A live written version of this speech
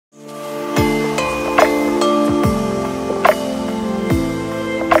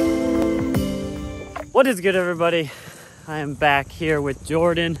What is good, everybody? I am back here with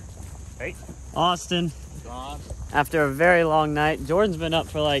Jordan. Hey. Austin. God. After a very long night. Jordan's been up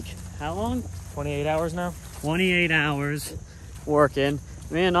for like, how long? 28 hours now. 28 hours working.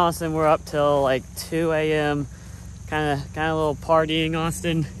 Me and Austin were up till like 2 a.m. Kind of a little partying.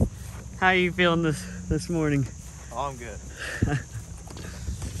 Austin, how are you feeling this morning? Oh, I'm good.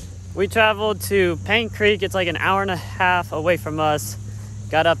 We traveled to Paint Creek. It's like an hour and a half away from us.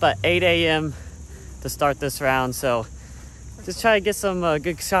 Got up at 8 a.m. to start this round, so just try to get some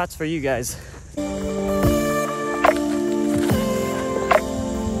good shots for you guys. That's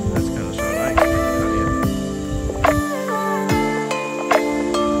kind of short. I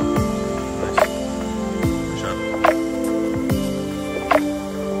Nice. Shot.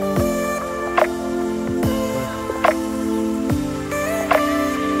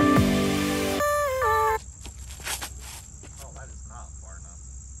 Oh, that is not far enough.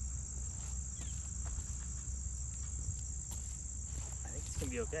 I think it's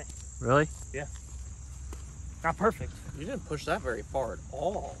gonna be okay. Really? Yeah. Not perfect. You didn't push that very far at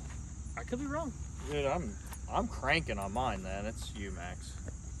all. I could be wrong. Dude, I'm cranking on mine then. It's you, Max.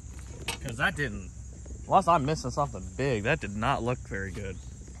 Because that didn't, unless I'm missing something big, that did not look very good.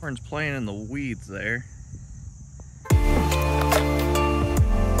 Horn's playing in the weeds there.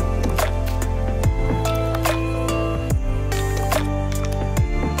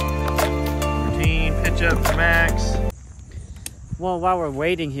 Routine pitch up for Max. Well, while we're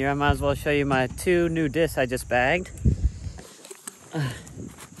waiting here, I might as well show you my 2 new discs I just bagged.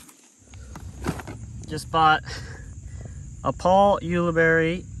 Just bought a Paul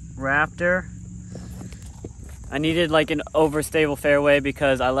Ulibarri Raptor. I needed like an overstable fairway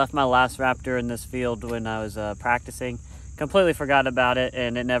because I left my last Raptor in this field when I was practicing. Completely forgot about it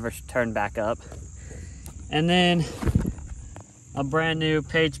and it never turned back up. And then a brand new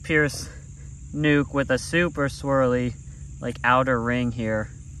Page Pierce Nuke with a super swirly like outer ring here.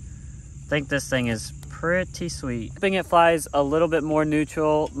 I think this thing is pretty sweet. I think it flies a little bit more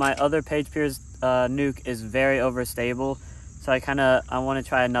neutral. My other Page Pierce Nuke is very overstable, so I want to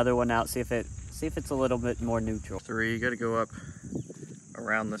try another one out, see if it's a little bit more neutral. 3, you got to go up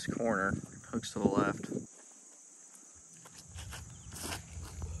around this corner. Hooks to the left.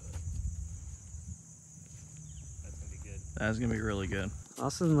 That's gonna be good. That's gonna be really good.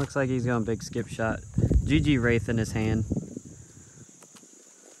 Austin looks like he's going big skip shot. GG Wraith in his hand.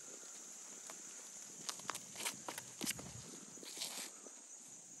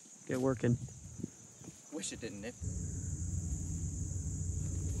 Get working. Wish it didn't nip.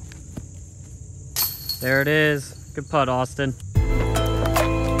 There it is. Good putt, Austin.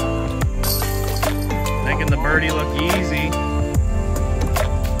 Making the birdie look easy.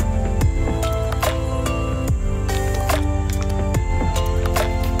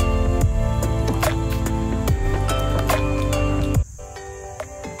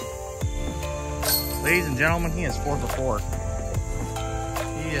 Ladies and gentlemen, he is 4 for 4.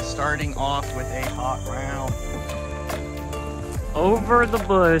 He is starting off with a hot round. Over the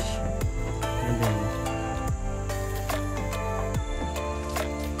bush. And in.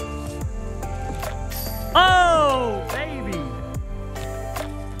 Oh, baby!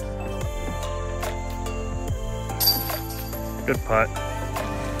 Good putt.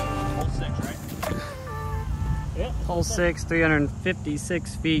 Hole 6, right? Yeah. Hole 6,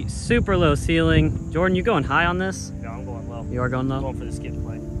 356 feet, super low ceiling. Jordan, you going high on this? No, I'm going low. You are going I'm low? going for the skip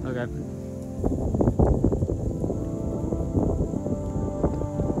play. Okay.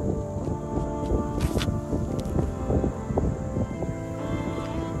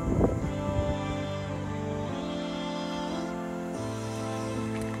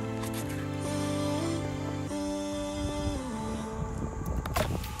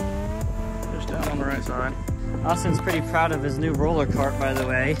 Just down on the right side. Austin's pretty proud of his new roller cart, by the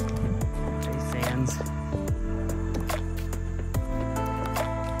way. Sands.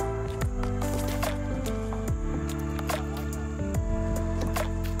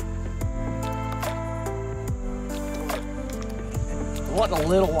 I want a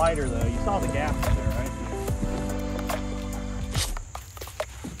little wider though. You saw the gap there, right?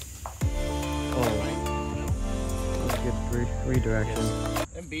 Oh, good redirection.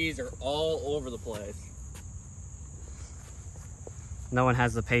 Them bees are all over the place. No one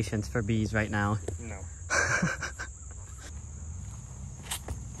has the patience for bees right now. No.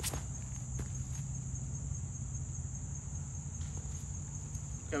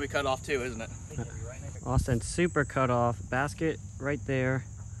 Gonna be cut off too, isn't it? Austin, super cut off. Basket right there.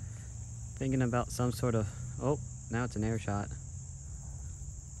 Thinking about some sort of, oh, now it's an air shot.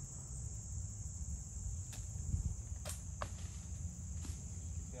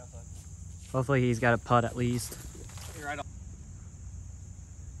 Hopefully he's got a putt at least. You're right on.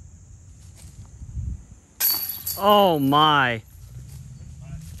 Oh my.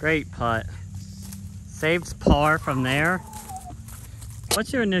 Great putt. Saves par from there.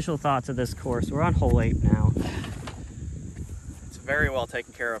 What's your initial thoughts of this course? We're on hole 8 now. It's very well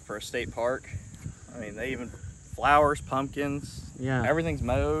taken care of for a state park. I mean, they even flowers, pumpkins. Yeah. Everything's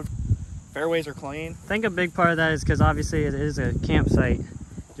mowed. Fairways are clean. I think a big part of that is because obviously it is a campsite.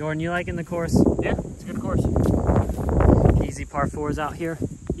 Jordan, you liking the course? Yeah, it's a good course. Easy par 4s out here.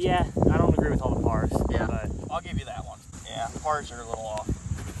 Yeah, I don't agree with all the pars. Yeah. But I'll give you that one. Yeah, the pars are a little off.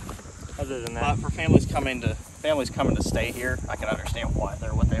 other than that, But for families coming to stay here, I can understand why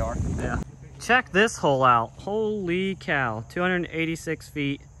they're what they are. Yeah. Check this hole out. Holy cow. 286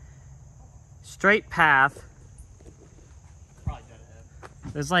 feet. Straight path. probably dead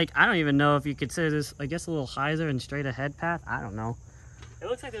ahead. There's like, I don't even know if you consider this, I guess, a little hyzer and straight ahead path. I don't know. It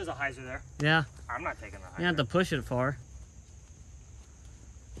looks like there's a hyzer there. Yeah. I'm not taking the hyzer. You have to push it far.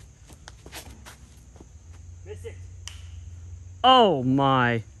 Miss it. Oh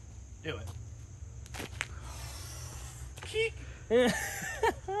my. Do it.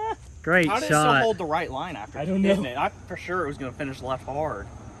 Great How did it still shot. hold the right line after I don't hitting know. it? I for sure it was going to finish left hard.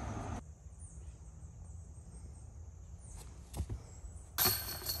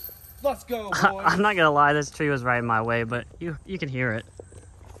 Let's go, boys. I'm not gonna lie, this tree was right in my way, but you can hear it.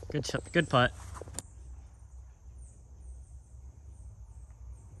 Good putt.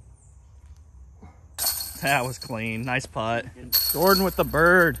 That was clean. Nice putt. Jordan with the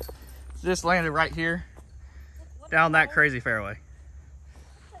bird. Just landed right here. Down that crazy fairway.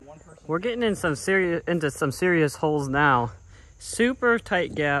 We're getting into some serious holes now. Super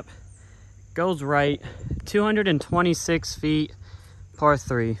tight gap. Goes right. 226 feet. Par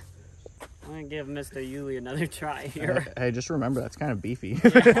 3. I'm gonna give Mr. Yuli another try here. Hey, just remember that's kind of beefy.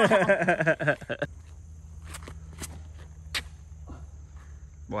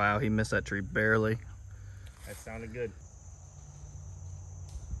 Wow, he missed that tree barely. That sounded good.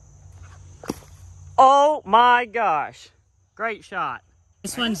 Oh my gosh. Great shot.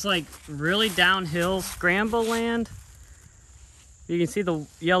 This one's like really downhill scramble land. You can see the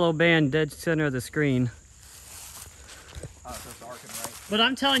yellow band dead center of the screen. Oh, it's so dark and right. But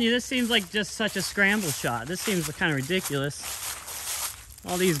I'm telling you, this seems like just such a scramble shot. This seems kind of ridiculous.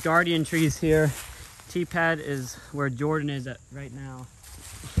 All these guardian trees here. T-pad is where Jordan is at right now.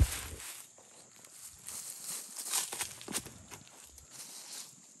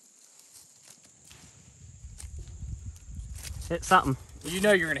 Hit something. You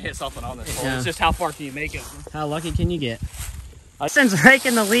know you're going to hit something on this hole. Yeah. It's just how far can you make it? How lucky can you get? Justin's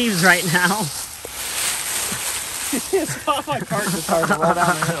raking the leaves right now. It's not my cart just hard to roll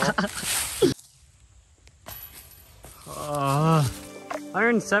down the hill.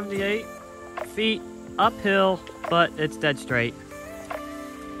 178 feet uphill, but it's dead straight.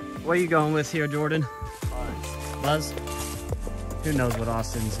 What are you going with here, Jordan? Buzz? Who knows what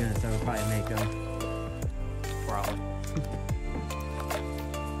Austin's gonna throw? Probably Mako. Probably.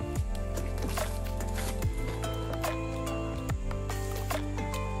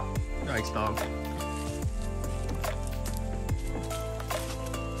 Nice dog.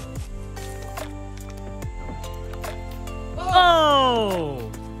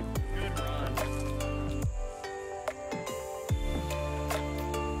 Oh! Good run.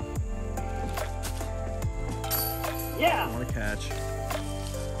 Yeah! What a catch.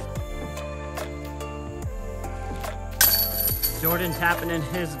 Jordan tapping in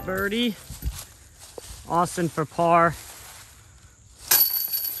his birdie. Austin for par.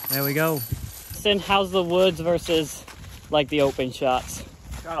 There we go. Austin, how's the woods versus like the open shots?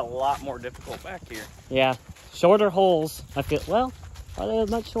 Got a lot more difficult back here. Yeah, shorter holes. I feel, well, are they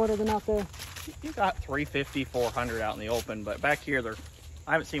much shorter than out there? You got 350, 400 out in the open, but back here,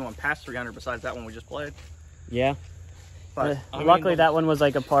 I haven't seen one past 300 besides that one we just played. Yeah. But I mean, luckily that one was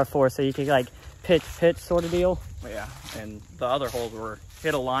like a par 4, so you could like pitch sort of deal. Yeah, and the other holes were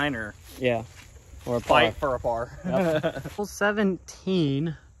hit a line or Yeah. Or a par. fight for a par. Yep. Hole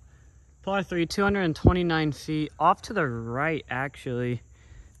 17, par 3, 229 feet. Off to the right, actually.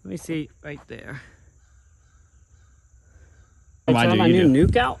 Let me see, right there. Am I my new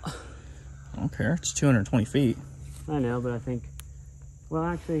nuke out? I don't care. It's 220 feet. I know, but I think, well,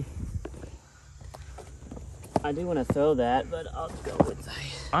 actually, I do want to throw that, but I'll go with that.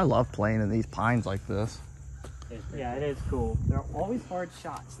 I love playing in these pines like this. Yeah, it is cool. They're always hard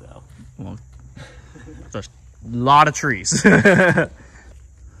shots, though. Well, there's a lot of trees.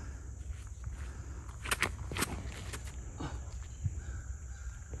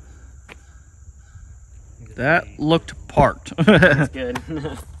 That looked parked. That's good.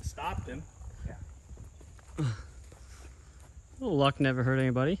 Stopped him. Well, luck never hurt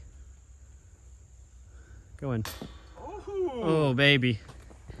anybody. Go in. Oh, baby.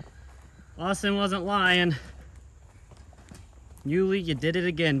 Austin wasn't lying. Yuli, you did it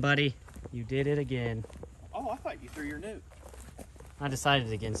again, buddy. You did it again. Oh, I thought you threw your newt. I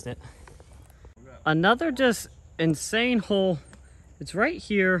decided against it. Another just insane hole. It's right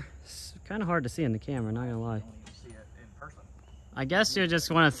here. It's kind of hard to see in the camera, not gonna lie. I don't even see it in person. I guess you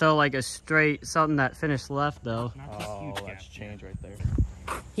just want to throw like a straight, something that finished left though. Oh, that's change right there.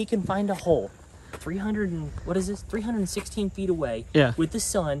 He can find a hole 316 feet away Yeah. with the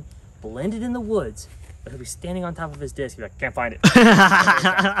sun, blended in the woods, but he'll be standing on top of his disc. He'll be like, can't find it.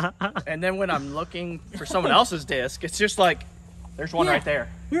 And then when I'm looking for someone else's disc, it's just like, there's one Yeah. right there.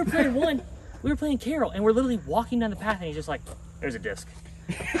 We were playing Carol, and we're literally walking down the path, and he's just like, there's a disc.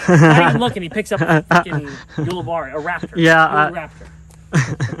 Not even looking, he picks up a freaking Ulibarri, a raptor. Yeah, Raptor.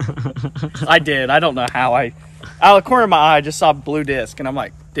 I did. I don't know how out of the corner of my eye, I just saw blue disc, and I'm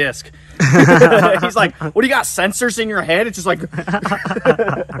like, disc. He's like, what do you got, sensors in your head? It's just like...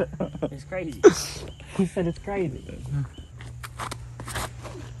 It's crazy. He said it's crazy.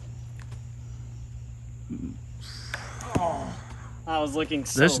 I was looking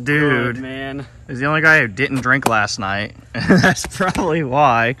so This dude- good, man. He's the only guy who didn't drink last night. That's probably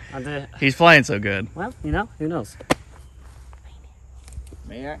why I did. he's playing so good. Well, you know, who knows?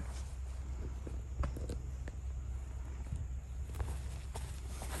 Man.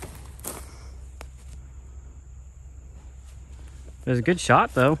 It was a good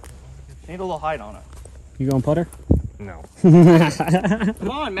shot though. Need a little height on it. You going putter? No. Come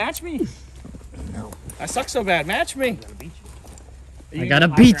on, match me. No. I suck so bad. Match me. I'm gonna beat you. I gotta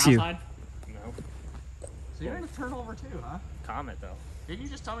beat you. No. So you're in a turnover too, huh? Comment, though. Didn't you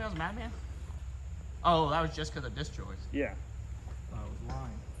just tell me I was a madman? Oh, that was just because of disc choice. Yeah. I was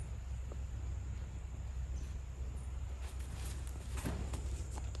lying.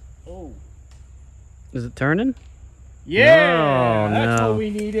 Oh. Is it turning? Yeah, No, that's no. what we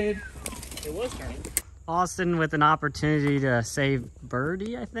needed. It was turning. Austin with an opportunity to save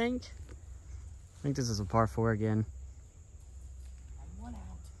birdie, I think. I think this is a par 4 again. I'm 1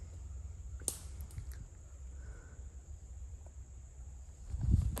 out.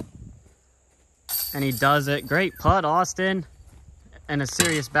 And he does it. Great putt, Austin. In a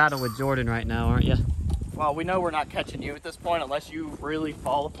serious battle with Jordan right now, aren't you? Well, we know we're not catching you at this point unless you really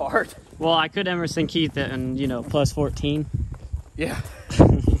fall apart. Well, I could Emerson Keith it and, you know, plus 14. Yeah.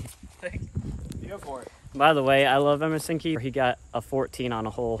 Go for it. By the way, I love Emerson Keith. He got a 14 on a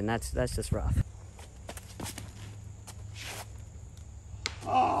hole, and that's just rough.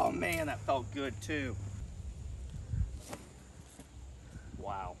 Oh, man, that felt good, too.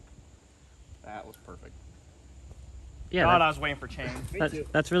 Wow. That was perfect. Yeah, God, I was waiting for change.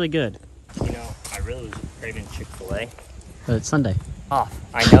 that's really good. You know, I really was craving Chick-fil-A. But it's Sunday. Off.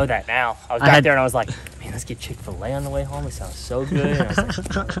 I know that now. I was I back had- there and I was like, man, let's get Chick-fil-A on the way home. It sounds so good. And I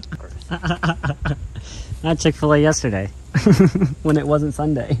was like, first. I had Chick-fil-A yesterday when it wasn't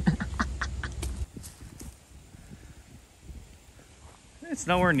Sunday. It's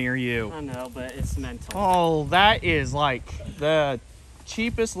nowhere near you. I know, but it's mental. Oh, that is like the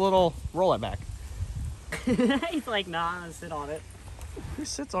cheapest little roll it back. He's like, nah, I'm gonna sit on it. Who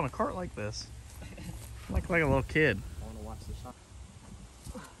sits on a cart like this? Like a little kid. I want to watch the shot.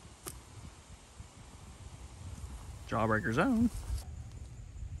 Jawbreaker zone.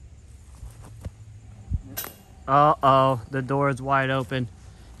 Uh-oh, the door is wide open.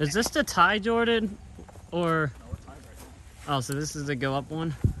 Is this the tie, Jordan? Or... No, we're tied right now. Oh, so this is the go up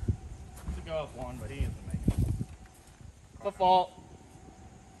one? It's a go up one, but he isn't making it. The fault.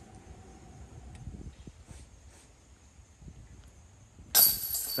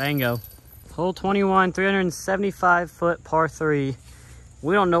 Bango. Hole 21, 375-foot par 3.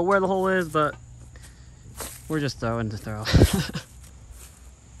 We don't know where the hole is, but we're just throwing to throw.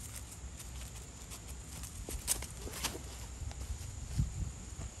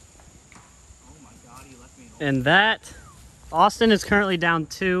 Oh my God, he left me. And that, Austin is currently down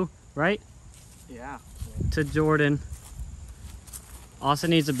 2, right? Yeah. To Jordan.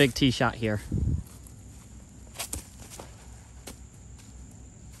 Austin needs a big tee shot here.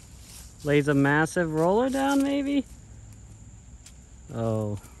 Lays a massive roller down, maybe?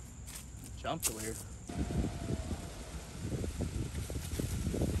 Oh. Jumped weird.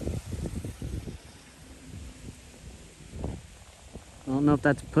 I don't know if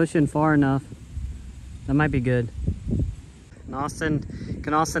that's pushing far enough. That might be good. And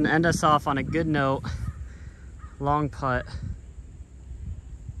can Austin end us off on a good note? Long putt.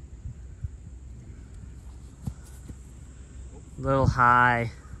 Little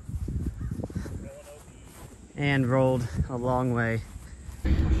high. and rolled a long way.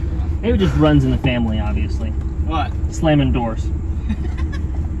 Maybe it just runs in the family, obviously. What? Slamming doors.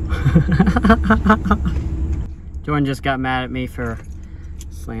 Jordan just got mad at me for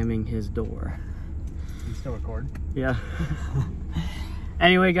slamming his door. You still recording? Yeah.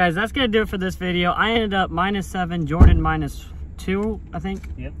 Anyway, guys, that's gonna do it for this video. I ended up -7, Jordan -2, I think.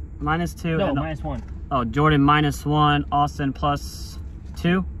 Yep. -2. No, and, -1. oh, Jordan -1, Austin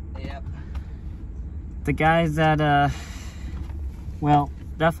 +2. Yep. The guys that, well,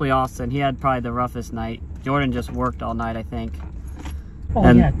 definitely Austin. He had probably the roughest night. Jordan just worked all night, I think. Oh,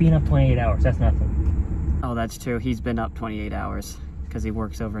 And- yeah, being up 28 hours. That's nothing. Oh, that's true. He's been up 28 hours because he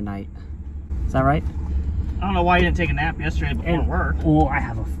works overnight. Is that right? I don't know why you didn't take a nap yesterday before work. Well, I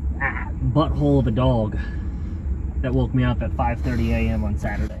have a butthole of a dog that woke me up at 5:30 a.m. on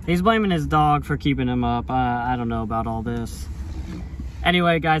Saturday. He's blaming his dog for keeping him up. I don't know about all this.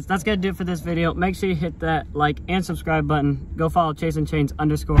 Anyway, guys, that's gonna do it for this video. Make sure you hit that like and subscribe button. Go follow ChasinChains_ on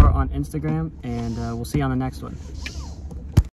Instagram, and we'll see you on the next one.